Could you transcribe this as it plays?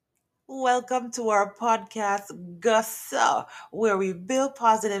Welcome to our podcast, Gussa, where we build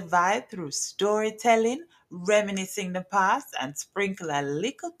positive vibe through storytelling, reminiscing the past, and sprinkle a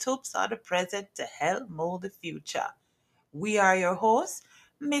little tips of the present to help mold the future. We are your hosts,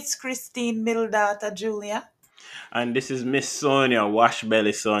 Miss Christine Middledaughter Julia. And this is Miss Sonia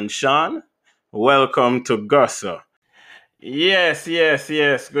Washbelly Son Sean. Welcome to Gussa.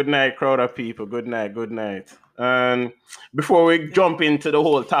 Yes. Good night, crowd of people. Good night. And before we jump into the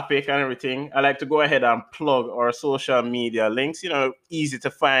whole topic and everything, I like to go ahead and plug our social media links. Easy to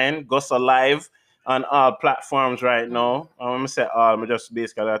find. Gussa Live on all platforms right now. I'm gonna say all. I'm just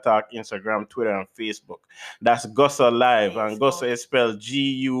basically talk Instagram, Twitter, and Facebook. That's Gussa Live, and Gussa Facebook. is spelled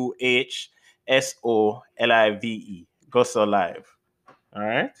Gussolive. Gussa Live. All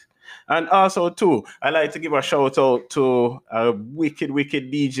right. And also too, I like to give a shout out to a wicked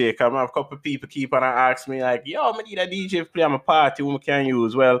DJ. Cause I have a couple of people keep on ask me like, yo, I need a DJ to play on my party. Who can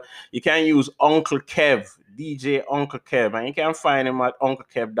use? Well, you can use Uncle Kev, DJ Uncle Kev, and you can find him at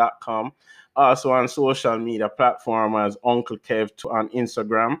unclekev.com. Also on social media platform as Uncle Kev on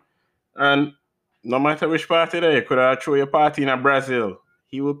Instagram. And no matter which party there, you could throw your party in Brazil.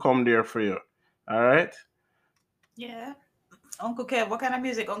 He will come there for you. All right. Yeah. Uncle Kev, what kind of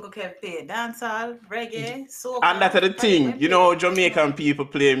music Uncle Kev play? Dancehall, reggae, And that's soca? the thing, What play? Jamaican people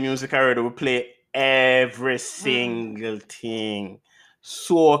play music already. We play every single thing.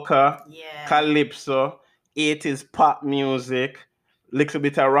 Soca, Yeah. calypso, 80s pop music, little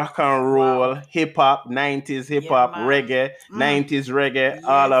bit of rock and roll, Wow. hip hop, 90s hip Yeah, hop, man. reggae, 90s reggae,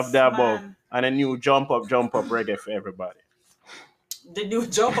 all of Yes, the above. man. And a new jump up reggae for everybody. The new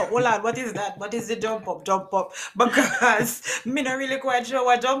jump up. Hold on, what is that? What is the jump up? Jump up. Because me not really quite sure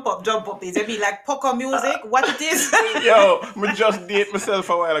what jump up is. It be like poker music. What it is? Yo, me just date myself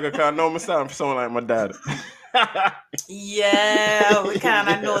a while ago because now I sound like my dad. Yeah, we kind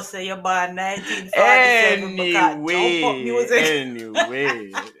of know. Say you're born 1947 because jump up Anyway, music.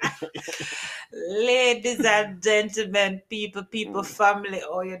 anyway. Ladies and gentlemen, people, family,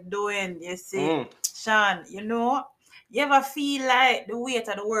 how you doing? You see, Mm. Sean, you ever feel like the weight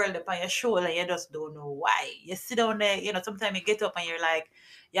of the world upon your shoulder, you just don't know why. You sit down there, sometimes you get up and you're like,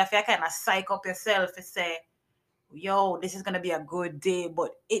 you have to kind of psych up yourself and say, yo, this is gonna be a good day,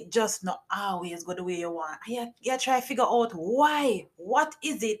 but it just not always go the way you want. And you try to figure out why. What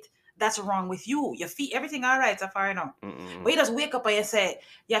is it that's wrong with you? Your feet, everything all right so far now. But Mm-mm. you just wake up and you say,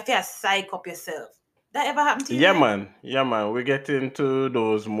 you have to psych up yourself. That ever happened to you, Yeah, man? man. Yeah, man. We get into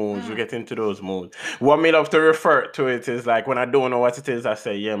those moods. We Mm. get into those moods. What me love to refer to it is like when I don't know what it is, I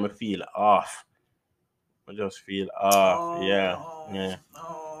say, yeah, me feel off. I just feel off. Yeah. Oh, Yeah.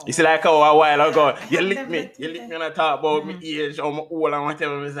 It's like, oh, oh, a while yeah. ago, I you have lick never me. let You you lick there. me and I talk about me Mm. age or my old and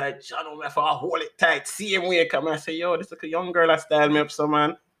whatever. It's like, shut up, if I hold it tight, same way. Come and say, yo, this like a young girl that style me up, so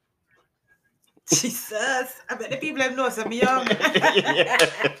man. Jesus, I bet the people them know some young. Yeah.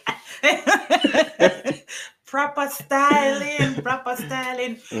 Proper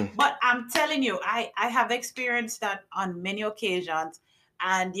styling. Mm. But I'm telling you, I have experienced that on many occasions.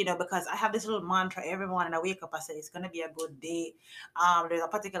 And because I have this little mantra every morning I wake up, I say it's gonna be a good day. There's a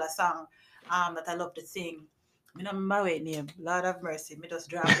particular song that I love to sing. Me know my way name, Lord have mercy, me just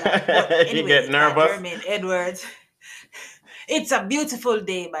draw blank. But You anyway, get it's by nervous? Jermaine Edwards. It's a beautiful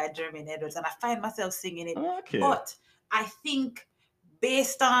day by Jermaine Edwards, and I find myself singing it. Okay. But I think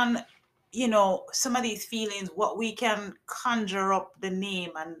based on some of these feelings, what we can conjure up the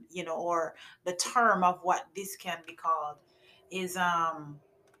name and or the term of what this can be called is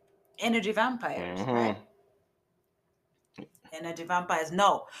energy vampires, right? Mm-hmm. Energy vampires.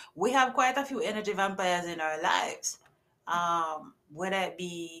 No, we have quite a few energy vampires in our lives. Whether it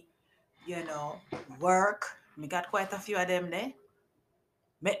be work, we got quite a few of them there.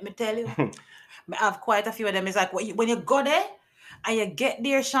 Let me tell you, I have quite a few of them. It's like when you go there and you get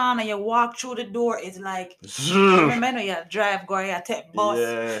there, Sean, and you walk through the door, it's like you Zzz. remember when you drive, go, you take bus,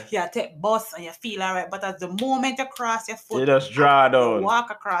 Yeah. and you feel all right. But at the moment you cross your You foot, just draw you down. walk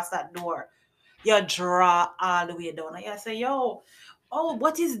across that door, you draw all the way down, and you say, "Yo, oh,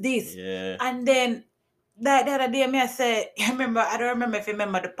 what is this?" Yeah. And then that the other day, me I say, I don't remember if you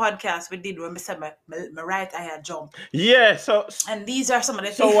remember the podcast we did when we said my right eye had jump, Yeah. So, and these are some of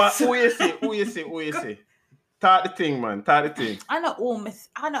the so what? things. Who you see? Who you see? Who you see? Talk the thing, man. Talk the thing. I know who miss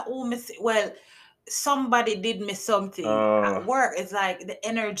well, somebody did me something at Uh. work. It's like the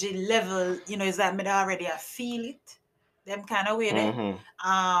energy level, is that me already I feel it. Them kind of way there. Mm-hmm.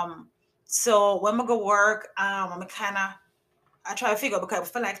 Um so when I go work, I'm kinda I try to figure out because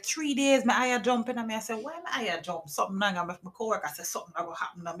for like 3 days my eye jumping and I said, why my eye jump? Something wrong and my coworker said something gonna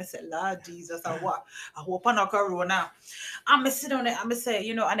happen. And I said, Lord Jesus, I what? I hope I'm not corona. I'm sit down there, I'm say,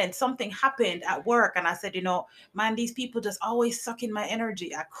 and then something happened at work and I said, man, these people just always sucking my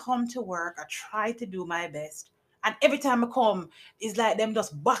energy. I come to work, I try to do my best. And every time I come, it's like them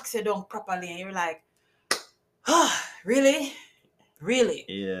just box you down properly and you're like, really? Really?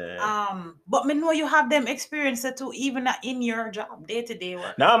 Yeah. But me know you have them experience it too, even in your job, day-to-day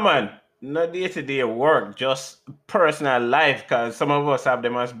work. Nah, man. Not day-to-day work, just personal life, because some of us have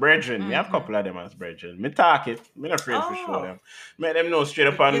them as brethren. Me have a couple of them as brethren. Me talk it. Me not afraid to show them. Make them know straight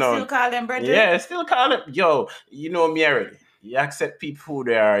up and You down. still call them brethren? Yeah, still call them. Yo, you know me already. You accept people who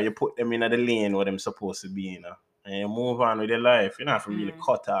they are, you put them in the lane where them supposed to be, and you move on with your life. You don't have to really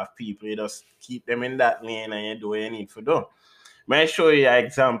cut off people. You just keep them in that lane and you do what you need to do. May I show you an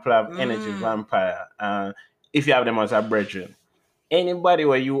example of energy vampire? If you have them as a brethren. Anybody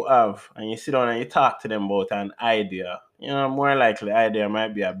where you have and you sit down and you talk to them about an idea, more likely idea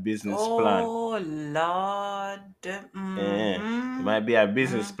might be a business plan. Oh Lord. Yeah. It might be a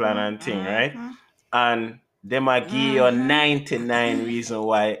business plan and thing, right? And they might give you 99 reasons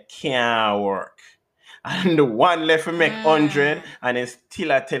why it can't work. And the one left to make 100 and then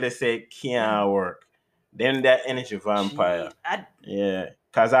still I tell you say it can't work. Then that energy vampire. Yeah.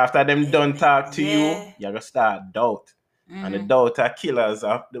 Because after them done talk to you, you're gonna start doubt. And the doubt are killers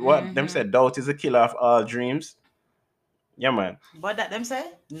of what them said doubt is a killer of all dreams. Yeah, man. What that them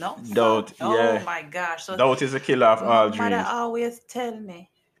say? No. Doubt, yeah. Oh my gosh. So doubt is a killer of all dreams.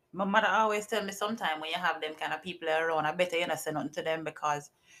 My mother always tell me sometime when you have them kind of people around, I better you not say nothing to them because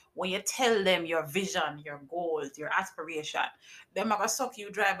when you tell them your vision, your goals, your aspiration, them are gonna suck you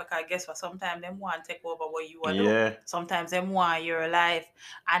dry because guess what? Sometimes them want to take over what you are doing. Sometimes them want your life.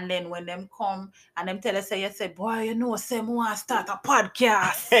 And then when them come and them tell us say, you say, boy, say me want to start a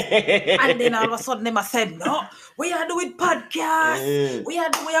podcast. And then all of a sudden them said, no, we are doing podcast. We are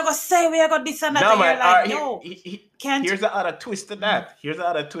gonna say we are gonna this and that. No, and man, you're like, no, can't. Here's the other twist to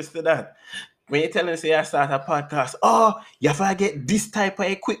that. When you tell them say I start a podcast, you have to get this type of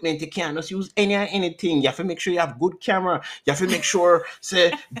equipment. You can't just use anything. You have to make sure you have good camera. You have to make sure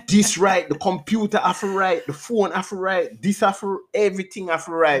say this right, the computer have to right, the phone have to right, this have to everything have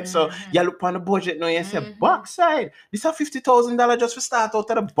to right. So you look on the budget now and say box side. This is $50,000 just to start out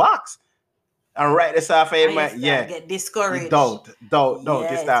of the box. And right this off get discouraged. Don't.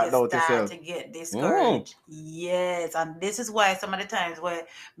 Yes, you start to get discouraged. Yes, and this is why some of the times where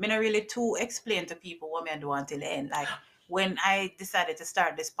me not really too explain to people what me do until the end. Like when I decided to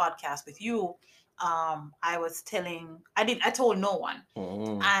start this podcast with you, I told no one.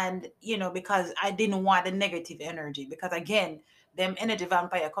 And because I didn't want the negative energy, because again, them energy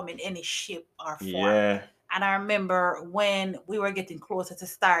vampire come in any shape or form. Yeah. And I remember when we were getting closer to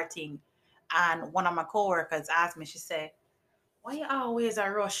starting, and one of my coworkers asked me, she said, why you always a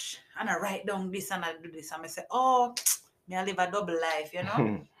rush and I write down this and I do this? And I said, me I live a double life,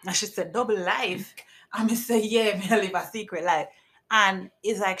 And she said, double life? And I said, yeah, me I live a secret life. And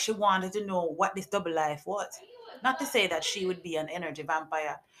it's like she wanted to know what this double life was. Not to say that she would be an energy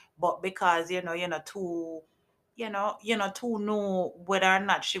vampire, but because, you're not too know whether or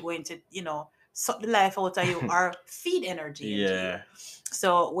not she going to, suck the life out of you or feed energy into you.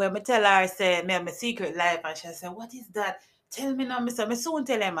 So when me tell her, I say, me have my secret life, and she said, what is that? Tell me now, me soon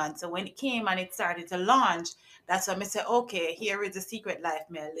tell him, man. So when it came and it started to launch, that's when I said, okay, here is the secret life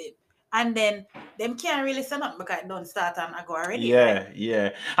me I live. And then them can't really say nothing because it don't start and I go already.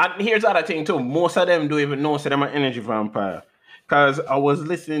 Yeah. And here's the other thing too. Most of them don't even know they're an energy vampire. Because I was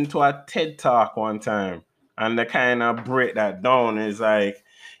listening to a TED Talk one time, and they kind of break that down. It's like,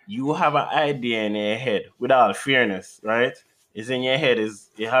 you have an idea in your head, with all fairness, right? It's in your head,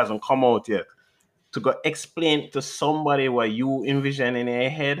 it hasn't come out yet. To go explain to somebody what you envision in your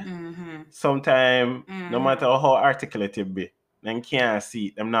head, sometimes, no matter how articulate it be, them can't see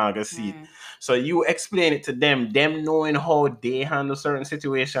it, them not gonna see it. So you explain it to them knowing how they handle certain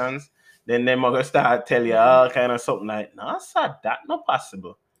situations, then them are gonna start tell you all kind of something like, no, sir, that not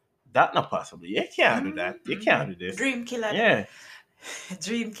possible. That not possible. You can't do that. You can't do this. Dream killer. Yeah.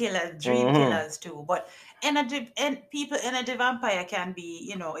 Dream killers too. But people energy vampire can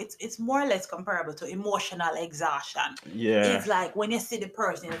be, it's more or less comparable to emotional exhaustion. Yeah. It's like when you see the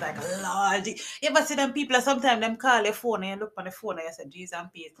person, it's like, Lord, you ever see them people sometimes them call your phone and you look on the phone and you say, Jesus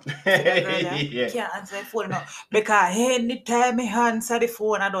and peace. You can't answer the phone now. Because anytime I answer the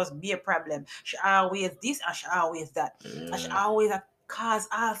phone, I just be a problem. She always this and she always that. And she always cause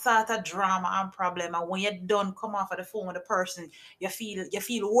all sort of drama and problem. And when you're done, come off of the phone with the person, you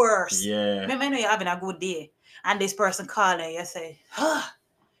feel worse. Yeah. Maybe you're having a good day, and this person calling, you say,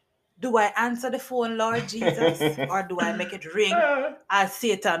 do I answer the phone, Lord Jesus, or do I make it ring as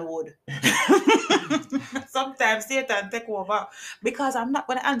Satan would? Sometimes Satan take over because I'm not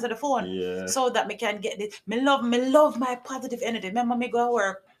going to answer the phone, Yeah. so that me can get this. Me love my positive energy. Remember me go to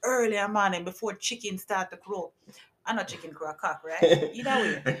work early in the morning before chicken start to crow. I know chicken crow, a cock, right? Either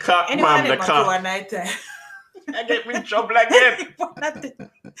way. The cock, Anyone ma'am, the them crow cock. at night time. I get me in trouble again.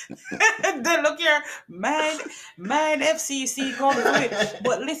 Then look here, man, FCC come to it.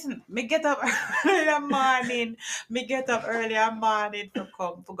 But listen, me get up early in the morning. Me get up early in the morning to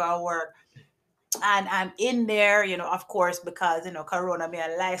come to go work. And I'm in there, of course, because, Corona, me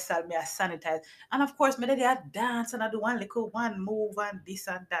a Lysol, me a sanitize. And of course, me daddy I dance and I do one move and this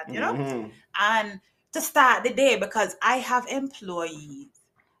and that, Mhm. And to start the day, because I have employees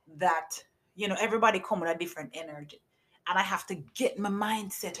that, everybody come with a different energy. And I have to get my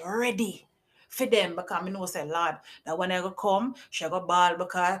mindset ready for them, because I know say, Lord, that when I go come, she go ball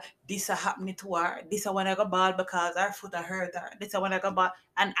because this a happening to her. This a when I go ball because her foot a hurt her. This a when I go ball.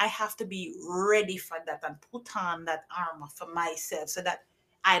 And I have to be ready for that and put on that armor for myself so that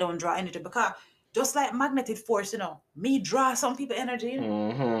I don't draw energy. Because just like magnetic force, me draw some people energy.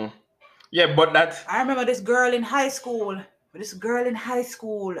 Mhm. Yeah, but that. I remember this girl in high school.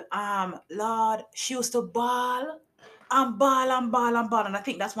 Lord, she used to ball and ball and ball and ball. And I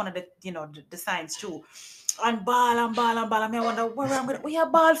think that's one of the, the signs too. And ball and ball and ball. And I wonder, what you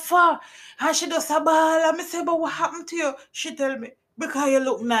ball for? And she does a ball. And I say, but what happened to you? She tell me, because you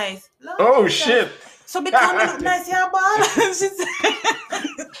look nice. Lord Oh Jesus. shit. So because you look nice, you ball.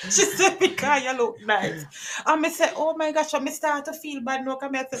 She said, because you look nice. And I said, oh my gosh, I start to feel bad now.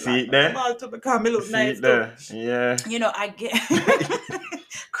 Come here, See it there? ball too, because I look See nice it too. there? Yeah. I get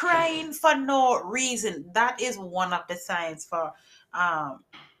crying for no reason. That is one of the signs for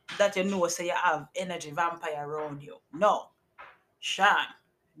that say you have energy vampire around you. No, Sean.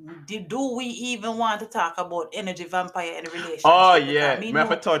 Do we even want to talk about energy vampire in a relationship? Oh Because yeah. me Me have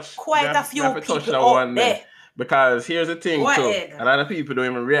to know touch. quite a Me few have to touch people that out one there. then. Because here's the thing Go too. ahead. A lot of people don't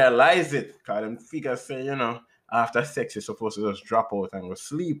even realize it. Because them figures say, after sex you're supposed to just drop out and go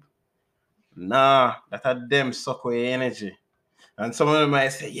sleep. Nah, that are them suck away energy. And some of them might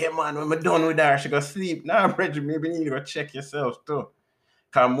say, yeah man, when I'm done with her, she go sleep. Nah, Bridget, maybe you need to go check yourself too.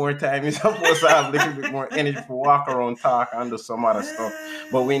 Cause more time you're supposed to have a little bit more energy for walk around, talk, and do some other stuff.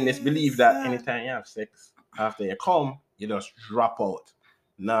 But we just believe that anytime you have sex, after you come, you just drop out.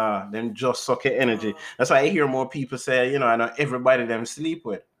 Nah, them just suck your energy. That's why I hear more people say, I know everybody them sleep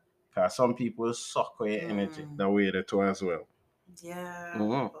with. Cause some people suck your energy the way they do as well. Yeah,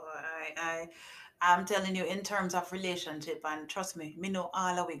 Mhm. boy, I'm telling you, in terms of relationship, and trust me, me know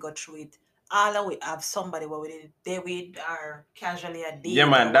all of we go through it. All of we have somebody where they with or casually a date Yeah,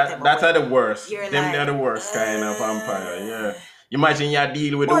 man, or whatever. that's where the worst. You're Them they're like, the worst kind of vampire. Yeah. Imagine you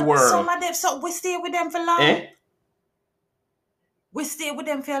deal with the but some world. of them, so we stay with them for long. Eh? We stay with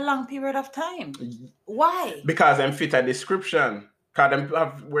them for a long period of time. Why? Because them fit a description. Cause them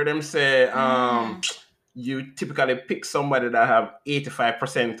have where them say you typically pick somebody that have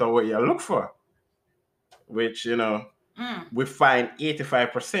 85% of what you look for. Which, we find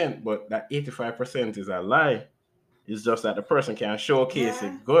 85%, but that 85% is a lie. It's just that the person can showcase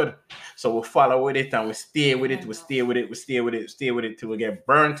it good. So we follow with it and we stay with it, we stay with it till we get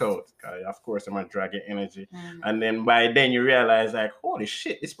burnt out. Of course, I'm gonna drag your energy. And then by then you realize like, holy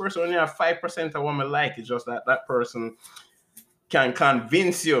shit, this person only have 5% of what I like. It's just that that person can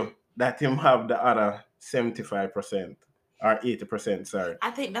convince you that him have the other 75% or 80%, sorry.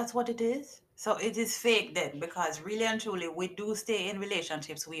 I think that's what it is. So it is fake then, because really and truly we do stay in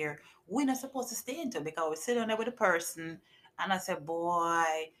relationships where we're not supposed to stay into, because we sit down there with a person and I say, boy,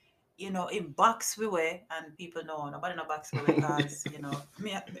 in box we were, and people know nobody no box we were, because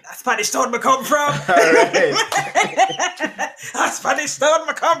me a Spanish town me come from. All right. A Spanish town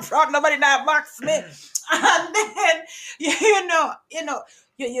me come from, nobody not box me. And then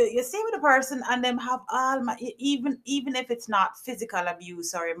you stay with a person and them have all my, even if it's not physical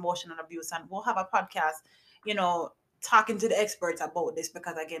abuse or emotional abuse, and we'll have a podcast, talking to the experts about this,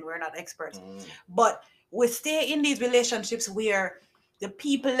 because again, we're not experts. But we stay in these relationships where the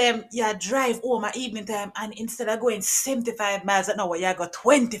people drive home at evening time, and instead of going 75 miles an hour, you go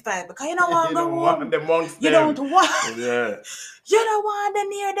 25, because you don't want to go home. You don't want you don't want them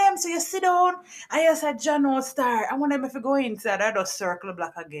near them, so you sit down and you say, John no star. I want them if you go inside, I just circle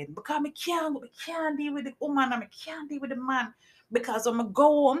black again. Because I can't deal with the woman, and I can't deal with the man. Because when I go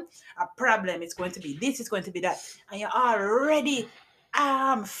home, a problem is going to be this, is going to be that. And you're already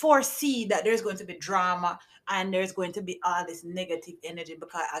foresee that there's going to be drama and there's going to be all this negative energy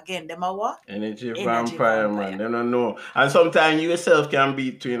because again, them are what? Energy Energy vampire, man. vampire. They don't know. And sometimes you yourself can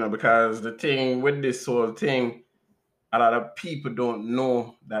be too, because the thing with this whole thing, a lot of people don't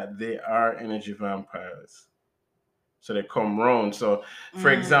know that they are energy vampires. So they come round. So, for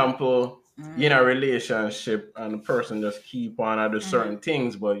example, you're in a relationship and the person just keep on do certain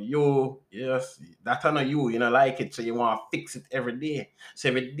things, but yes, that's not you. You don't like it, so you want to fix it every day. So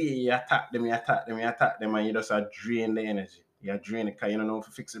every day you attack them, and you just drain the energy. You drain it because you don't know if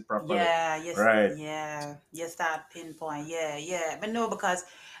you fix it properly. Yeah, yes, Right. yeah, yes, that pinpoint. Yeah. But no, because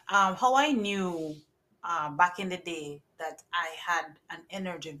how I knew back in the day that I had an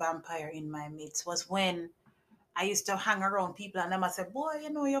energy vampire in my midst was when I used to hang around people and them I said, boy,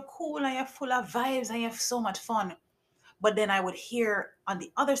 you're cool and you're full of vibes and you have so much fun. But then I would hear on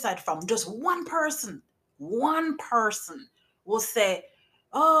the other side from just one person will say,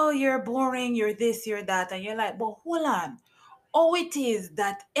 oh, you're boring, you're this, you're that. And you're like, but hold on. Oh, it is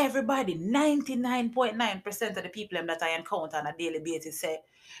that everybody, 99.9% of the people that I encounter on a daily basis say,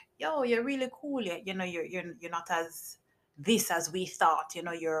 yo, you're really cool. You're not as this as we thought.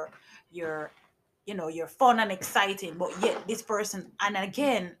 You're you're fun and exciting, but yet this person, and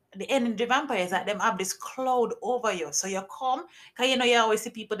again, the energy vampires that them have this cloud over you. So you come, cause you always see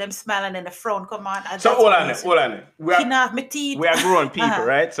people them smiling and the frown come on. And So hold on. We are grown people,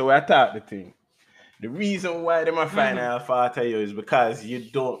 right? So we are taught the thing. The reason why they might find out fault of you is because you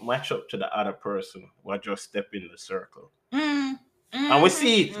don't match up to the other person who just step in the circle. And we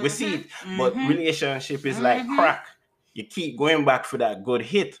see it. But relationship is like crack. You keep going back for that good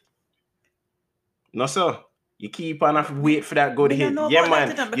hit. No, sir. You keep on have to wait for that good hit. Yeah,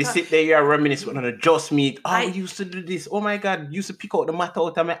 man. You sit there, you're reminiscing on the just meat. Oh, we used to do this. Oh my God. Used to pick out the mat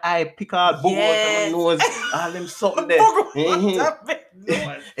out of my eye, pick out bug out of my nose, all them something there.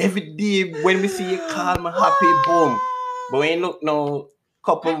 Every day when we see you calm and happy, boom. But when you look now,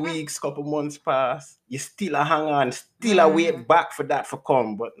 couple weeks, couple months pass, you still a hang on, still a wait back for that for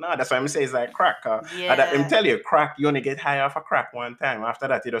come. But no, that's why I'm saying it's like crack. I'm telling you, crack, you only get high off a crack one time. After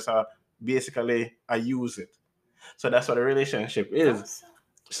that, you just basically I use it. So that's what a relationship is.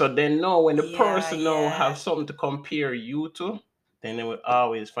 So then now when the person now have something to compare you to, then they will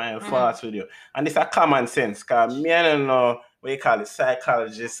always find faults with you. And it's a common sense, because me, I don't know what you call it,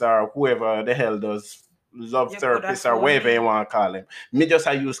 psychologists or whoever the hell does love therapists or whatever you want to call them. Me just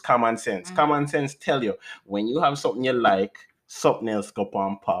I use common sense. Common sense tell you when you have something you like, something else go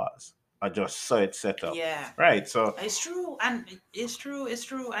on pause. I just saw it set up. Yeah. Right. So it's true. And it's true.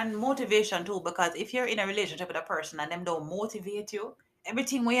 And motivation too, because if you're in a relationship with a person and them don't motivate you,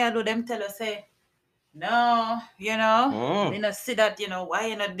 everything we do, them tell us say, no, me not see that, why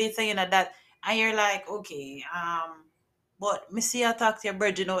you not this and you not that. And you're like, okay, but me see I talk to your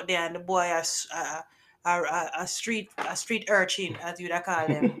virgin out there and the boy a street urchin, as you'd call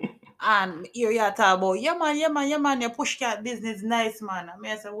them. And here you talk about, yeah man, your push cat business nice, man. I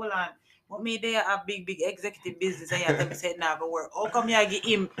mean, I say, hold on. But me there have big executive business and you tell me say it not go work. How come you give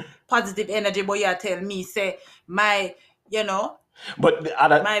him positive energy, but you tell me say my, but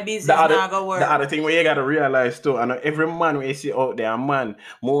my business not go work. The other thing where you gotta realize too, I know every man we see out there, man,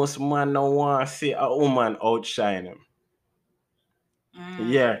 most man don't want to see a woman outshine him.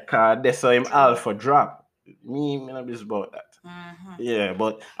 Yeah, cause that's how him alpha drop. Me not be about that. Yeah,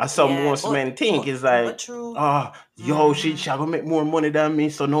 but as some most men think is like, she gonna make more money than me,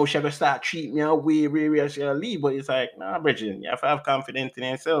 so now she gonna start treat me way she'll leave. But it's like, nah, Bridget, you have to have confidence in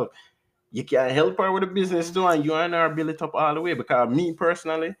yourself. You can help her with the business too, and you and her build it up all the way. Because me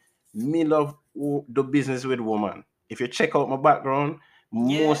personally, me love the business with woman. If you check out my background,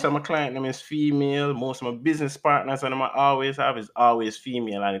 most of my client name is female. Most of my business partners and I always have is always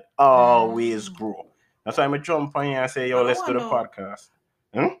female, and it always grow. That's why I'm jump on here and say, yo, let's do the podcast.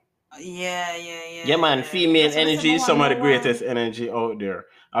 Yeah, man. Female energy is some of the greatest energy out there.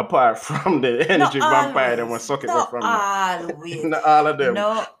 Apart from the energy vampire that want suck it up from always. Not all of them.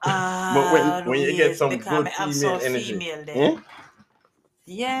 But when you get some good female energy.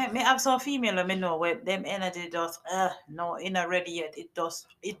 Yeah, me have some female, let me know where them energy just no, it not ready yet. It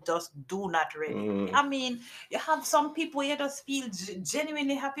just do not ready. I mean, you have some people you just feel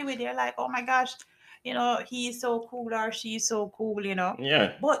genuinely happy with. You're like, oh my gosh, he is so cool or she is so cool,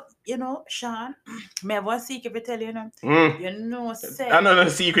 Yeah. But Sean, me have one secret to tell you, say I know the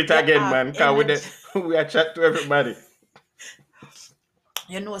secret again, man. Cause we are chat to everybody.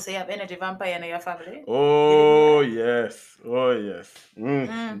 Say you have energy vampire in your family. Oh yes.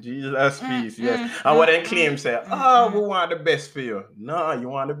 Jesus peace, yes. And what they claim say, we want the best for you. No, you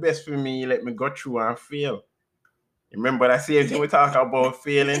want the best for me. Let me go through and fail. Remember that same thing Yeah. we talk about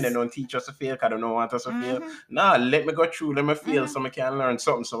failing, they don't teach us to fail because they don't want us to fail. Nah, let me go through, let me fail so we can learn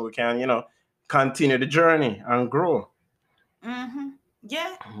something so we can, continue the journey and grow.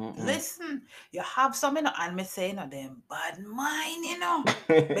 Yeah. Listen, you have some, and me say, them bad mind,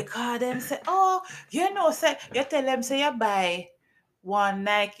 because them say, oh, say, you tell them, say, you buy one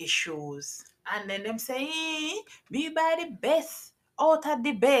Nike shoes, and then them say, me buy the best, out of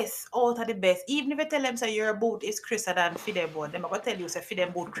the best, out of the best. Even if you tell them, say, your boot is crisper than for them boot, them are going to tell you, say, for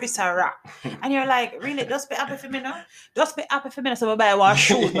them boot crisper rock. And you're like, really, just be happy for me now? Just be happy for me now, so I buy one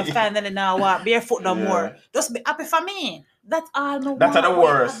shoes, but finally now walk barefoot no more. Just be happy for me. That's all no That's want. the But you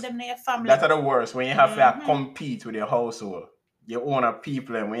worst. have them in your family. That's the worst when you have to compete with your household, your own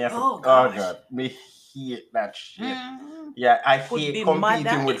people, and when you have Oh, to, gosh. God, me hate that shit. Yeah, I hate competing mother, with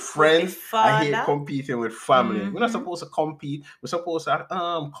it could be friends. I hate father. competing with family. We're not supposed to compete. We're supposed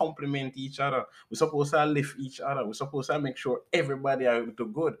to compliment each other. We're supposed to lift each other. We're supposed to make sure everybody are do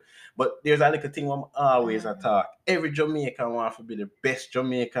good. But there's a little thing I'm always attack. Every Jamaican wants to be the best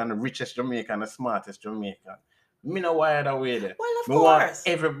Jamaican, the richest Jamaican, the smartest Jamaican. Me no wire that way there. Well, of Me course. want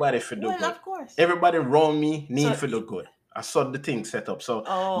everybody for do Well, good. of course. Everybody around me need So, for do good. I saw the thing set up. So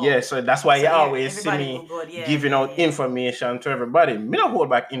Oh. yeah, so that's why So you yeah, always see everybody me do good. Yeah, giving yeah, out yeah. information to everybody. Me not hold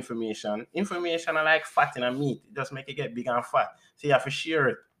back information. Information are like fat in a meat. It just make it get big and fat. So you have to share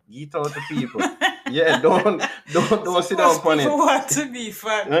it. Give it out to people. Yeah, don't sit down on it. People want to be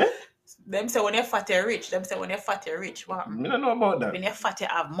fat. Eh? Them say when you're fat, you're rich. Them say when you're fat, you're rich. What? Me don't know about that. When you're fat, you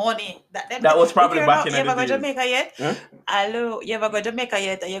have money. That was probably back in You the ever go to days. Jamaica yet? Huh? Hello, you ever go to Jamaica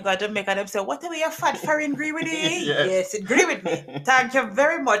yet? And you go to Jamaica, them say, whatever you're fat, foreign agree with you? Yes. Yes, it agree with me. Thank you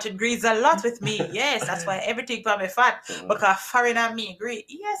very much. It agrees a lot with me. Yes, that's why everything for me fat. Because foreign and me agree.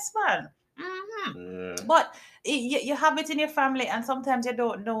 Yes, man. Yeah. But you have it in your family, and sometimes you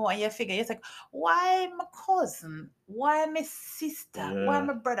don't know, and you figure, it's like, why my cousin? Why my sister? Why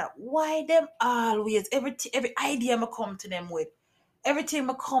my brother? Why them always? Every idea I come to them with. Everything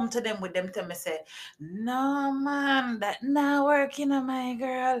I come to them with, them tell me say, no man, that not working, my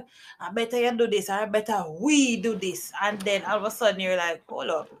girl. I better you do this, or better we do this. And then all of a sudden you're like,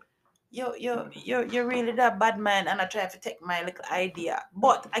 hold up. You're really that bad man, and I try to take my little idea.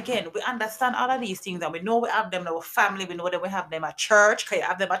 But again, we understand all of these things, and we know we have them in our family. We know that we have them at church. Cause you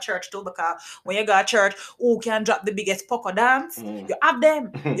have them at church too, because when you go to church, who can drop the biggest poker dance? You have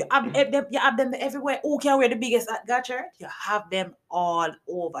them. You have them everywhere. Who can wear the biggest at God church? You have them all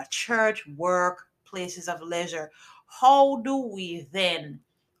over. Church, work, places of leisure. How do we then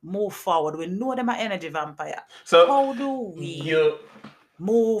move forward? We know them are energy vampire. So how do we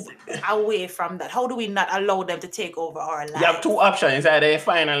move away from that? How do we not allow them to take over our lives? You have two options. Either you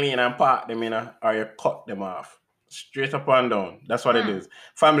finally in and park them in, or you cut them off. Straight up and down. That's what it is.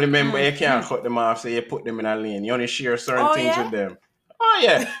 Family member, you can't cut them off, so you put them in a lane. You only share certain things with them. Oh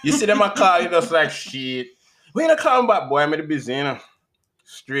yeah. You see them a call, you just like, shit. When you come back, boy, I'm in the busy,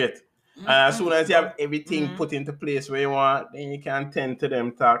 Straight. And as soon as you have everything put into place where you want, then you can tend to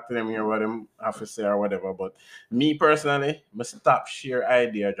them, talk to them, hear what them have to say or whatever. But me personally, I stop share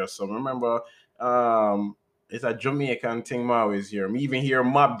idea just so. Remember, it's a Jamaican thing I always hear. Me even hear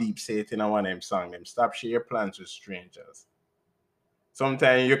Mobb Deep say it in one of them song. Them stop share plans with strangers.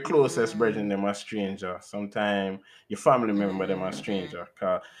 Sometimes your closest brethren them are stranger. Sometimes your family member them are stranger.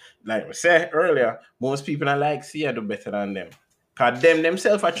 Cause like we said earlier, most people are like see I do better than them. Cause them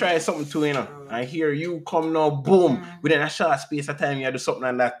themselves are trying something too, And here you come now, boom, within a short space of time, you do something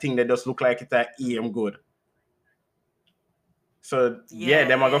and that thing that just look like it's aim good. So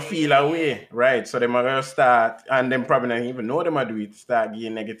them are gonna feel away, right? So them are gonna start, and them probably not even know them are do it, start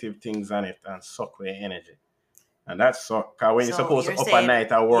getting negative things on it and suck away energy. And that's suck. Cause when you're supposed to up at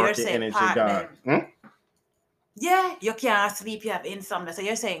night at work, your energy gone. Yeah, you can't sleep, you have insomnia. So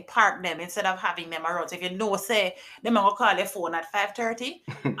you're saying park them instead of having them around. So if you know, say, them are gonna call your phone at 5:30.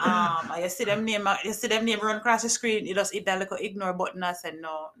 And you see them name run across the screen, you just hit that little ignore button and say,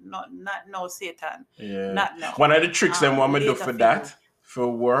 not no, Satan. Yeah. Not no. One of the tricks them want me do for that, for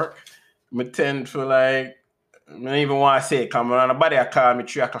work, me tend to like, I don't even want to say it, come on, nobody call me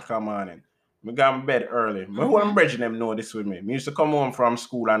 3 o'clock in the morning. Me go to bed early. My whole brethren them know this with me. Me used to come home from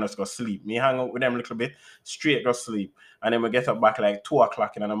school and just go sleep. Me hang out with them a little bit, straight go sleep. And then we get up back like 2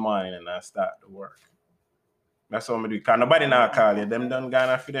 o'clock in the morning and I start the work. That's what I do. Because nobody now call you. Them done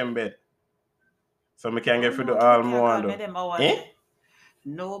gone for them bed. So me can get for the all more.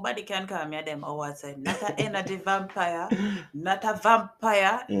 Nobody can call me at them hours. Not an energy vampire, not a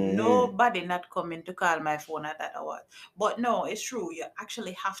vampire. Nobody not coming to call my phone at that hour. But no, it's true. You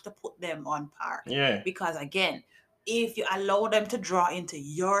actually have to put them on park. Yeah. Because again, if you allow them to draw into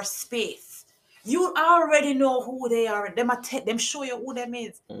your space, You already know who they are. Them show you who them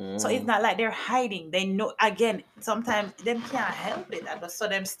is. So it's not like they're hiding. They know, again, sometimes them can't help it. And so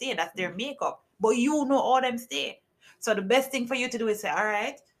them stay. That's their makeup. But you know all them stay. So the best thing for you to do is say, all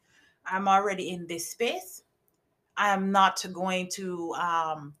right, I'm already in this space. I am not going to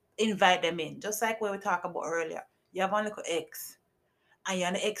invite them in. Just like what we talked about earlier. You have one little ex, and you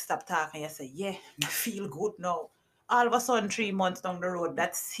and the ex stop talking, you say, yeah, I feel good now. All of a sudden, 3 months down the road,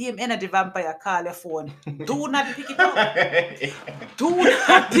 that same energy vampire call your phone. Do not pick it up. Do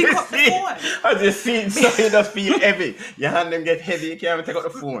not pick up the phone. I just see it, so you just feel heavy. Your hand them get heavy, you can't even take out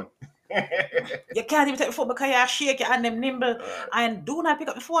the phone. You can't even take the phone because you shake your hand them nimble. And do not pick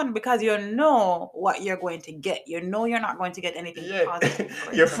up the phone because you know what you're going to get. You know you're not going to get anything Yeah. positive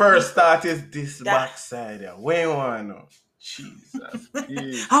for Your it. So first people, thought is this that backside. Where you want to know? Jesus.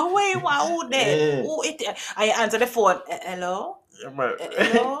 Jeez. how way who there? Yeah. Who it? I answer the phone. Hello? Yeah, man.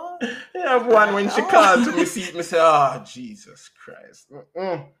 Hello? You have one when she Oh. called to me, see me say, oh, Jesus Christ.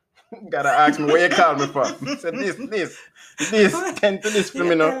 Gotta ask me where you call me from. I said, this, tend to this for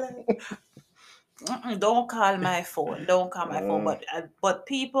me now. Don't call my phone. Don't call my phone. But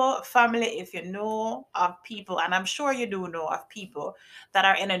people, family, if you know of people, and I'm sure you do know of people that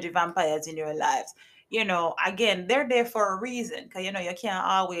are energy vampires in your lives, again, they're there for a reason. Because you can't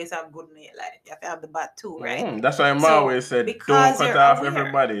always have good in your life. You have to have the bad too, right? That's why I'm So always said, don't because cut you're off aware.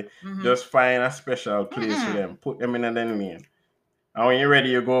 everybody. Just find a special place for them. Put them in a lane. And when you're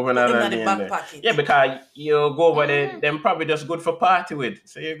ready, you go over Put them another in the lane back there. pocket. Yeah, because you go over there, them probably just good for party with.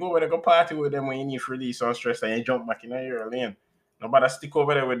 So you go over there, go party with them when you need to release some stress and you jump back in your lane. Nobody stick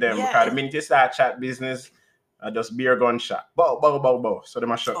over there with them Yeah. because the minute you start chat business, just beer gunshot. Bow, bow, bow, bow. So they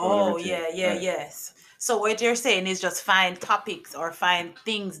must shut down everything. Yes. So what you're saying is just find topics or find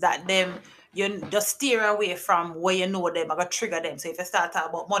things that you just steer away from where you know them. I got trigger them. So if you start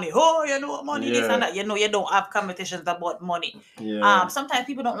talking about money, you know money, this and that, you don't have conversations about money. Yeah. Sometimes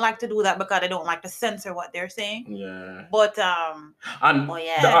people don't like to do that because they don't like to censor what they're saying. Yeah. But and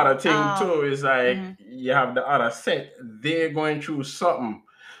the other thing too is like you have the other set, they're going through something.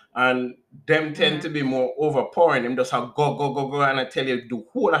 And them tend to be more overpowering. Them just have go, and I tell you, do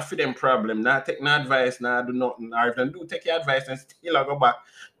whole of them problem. Now take no advice, now do nothing. Or if they do take your advice and still I go back,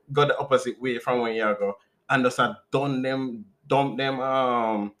 go the opposite way from where you go. And just have dump them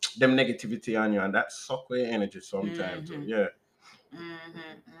negativity on you. And that suck away energy sometimes. So, yeah.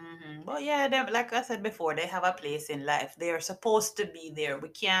 But yeah, like I said before, they have a place in life. They are supposed to be there. We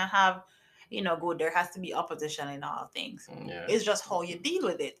can't have, good. There has to be opposition in all things. Yeah. It's just how you deal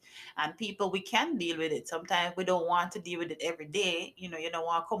with it. And people, we can deal with it. Sometimes we don't want to deal with it every day. You don't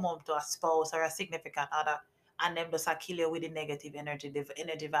want to come home to a spouse or a significant other and them just kill you with the negative energy, the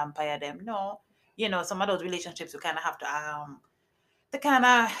energy vampire them. No. Some of those relationships we kind of have to kind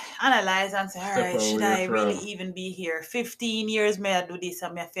of analyze and say, all right, should I really even be here? 15 years, may I do this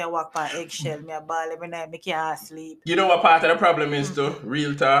and me I feel walk by eggshell, me I ball every night, me can't sleep. You know what part of the problem is too?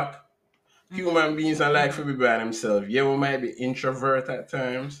 Real talk. Human beings are like to be by themselves. Yeah, we might be introvert at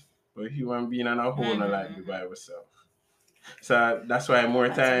times, but human being on a whole not like be by ourselves. So that's why more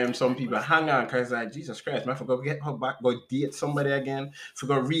time some people hang on because like Jesus Christ, man, I forgot get her back, go date somebody again,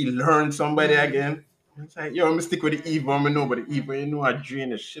 forgot relearn somebody again. It's like, yo, I'm gonna stick with the evil, I'm know but the evil, I drain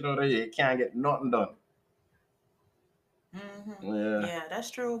the shit out of you, you can't get nothing done. Yeah,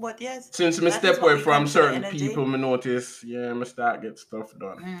 that's true. But yes, since me step away from certain people, me notice, me start get stuff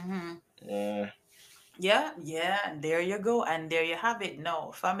done. Yeah, and there you go, and there you have it.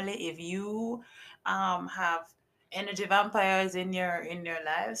 No, family, if you have energy vampires in your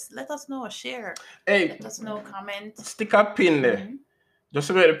lives, let us know, share. Hey, let us know, comment. Stick a pin there. Just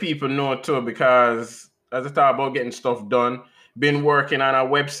to let the people know too, because as I talk about getting stuff done, been working on a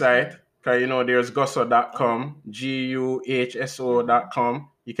website. Because there's guhso.com, guhso.com.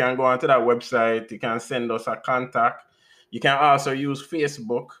 You can go onto that website. You can send us a contact. You can also use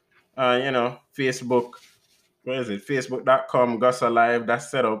Facebook. Facebook. Where is it? Facebook.com, Guhso Live. That's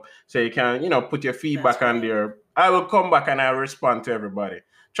set up. So you can, put your feedback on there. I will come back and I'll respond to everybody.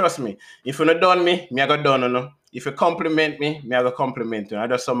 Trust me. If you not done me I got done, no. If you compliment me I got compliment you. I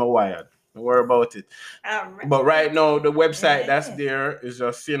just some wired. Don't worry about it. Right. But right now, the website that's there is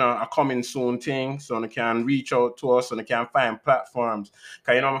just, a coming soon thing. So you can reach out to us and you can find platforms.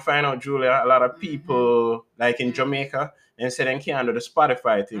 Because, I find out, Julia, a lot of people, like in Jamaica, and say they can't do the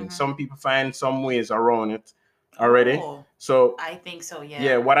Spotify thing. Some people find some ways around it already. So I think so, yeah.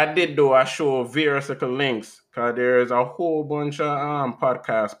 Yeah, what I did though, I show various links because there's a whole bunch of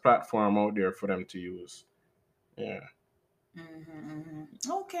podcast platform out there for them to use. Yeah.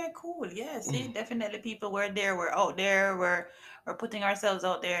 Okay, cool. Yeah, see, definitely people were there. We're out there. We're putting ourselves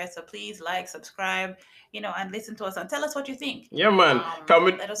out there. So please like, subscribe, and listen to us and tell us what you think. Yeah, man. Come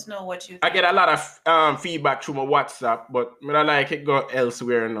Let us know what you I think. get a lot of feedback through my WhatsApp, but I don't like it go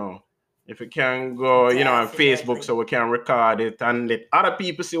elsewhere now. If it can go, on Facebook, Definitely. so we can record it and let other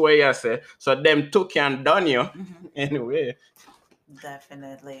people see what you say, so them too can done you. Anyway.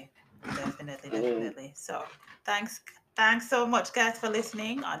 Definitely. Definitely. So thanks so much, guys, for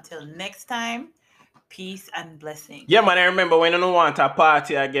listening. Until next time, peace and blessings. Yeah, man, I remember when you don't want a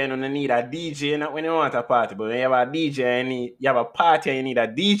party again, when you need a DJ, not when you want a party, but when you have a DJ, you have a party and you need a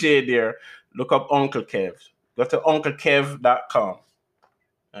DJ there, look up Uncle Kev. Go to unclekev.com.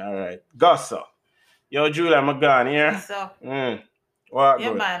 All right. Gossa. Yo, Julia, I'm gone here. So, Walk yeah,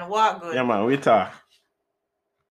 good. man, walk good. Yeah, man, we talk.